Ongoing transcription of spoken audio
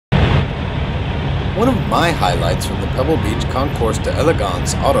One of my highlights from the Pebble Beach Concours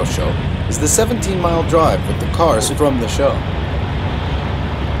D'Elegance auto show is the 17-mile drive with the cars from the show.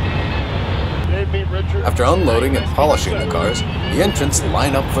 After unloading and polishing the cars, the entrants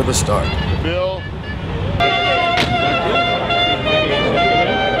line up for the start.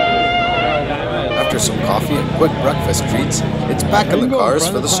 After some coffee and quick breakfast treats, it's back in the cars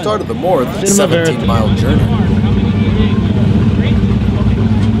for the start of the more than 17-mile journey.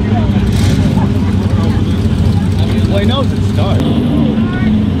 Well, he knows it starts.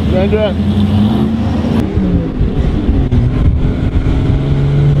 Brenda.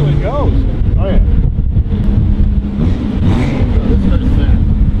 Oh, it goes. Oh, yeah. Let's go to that.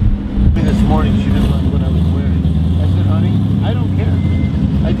 This morning, she didn't like what I was wearing. I said, honey, I don't care.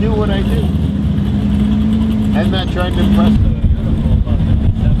 I do what I do. I'm not trying to impress them.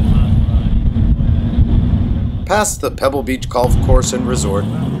 Past the Pebble Beach Golf Course and Resort,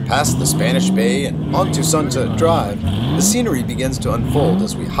 past the Spanish Bay and onto Sunset Drive, the scenery begins to unfold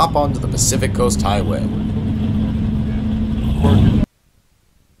as we hop onto the Pacific Coast Highway.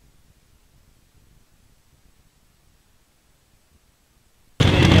 The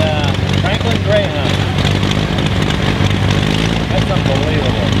Franklin Greyhound. That's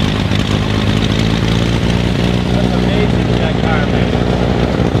unbelievable. That's amazing, that car, man.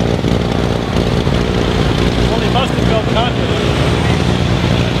 Well, he must have built confidence.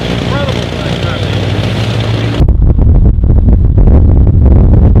 Incredible, that car, man.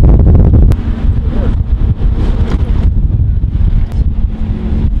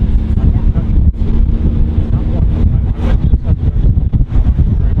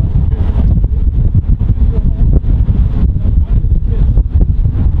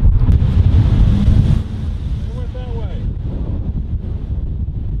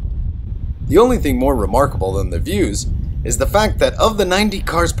 The only thing more remarkable than the views is the fact that of the 90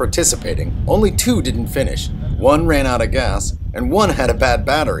 cars participating, only 2 didn't finish. 1 ran out of gas, and 1 had a bad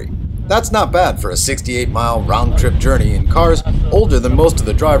battery. That's not bad for a 68-mile round-trip journey in cars older than most of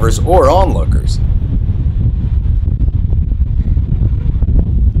the drivers or onlookers.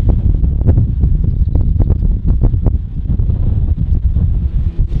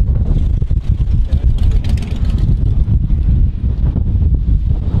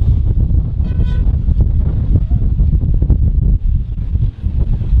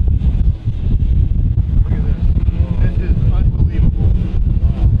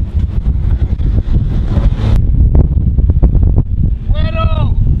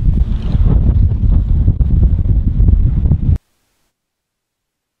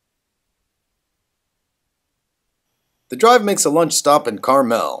 The drive makes a lunch stop in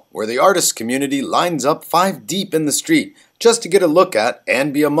Carmel, where the artist community lines up 5 deep in the street just to get a look at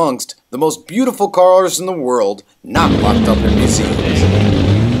and be amongst the most beautiful cars in the world not locked up in museums.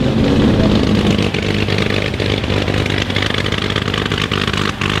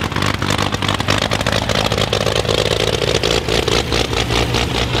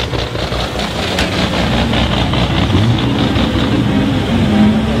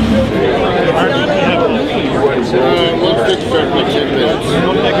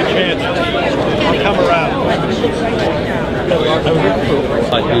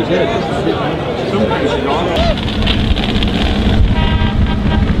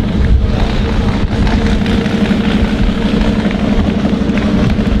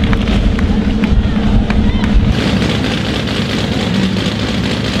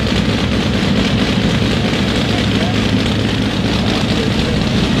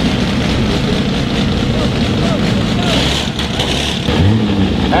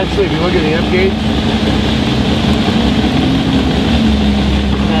 Actually, if you look at the M gauge,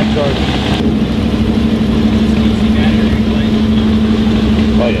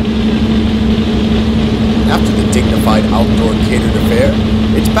 oh yeah. After the dignified outdoor catered affair,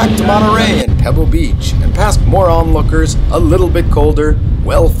 it's back to Monterey and Pebble Beach, and past more onlookers, a little bit colder,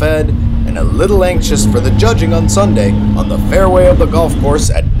 well-fed, and a little anxious for the judging on Sunday on the fairway of the golf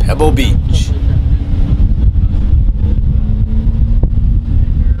course at Pebble Beach.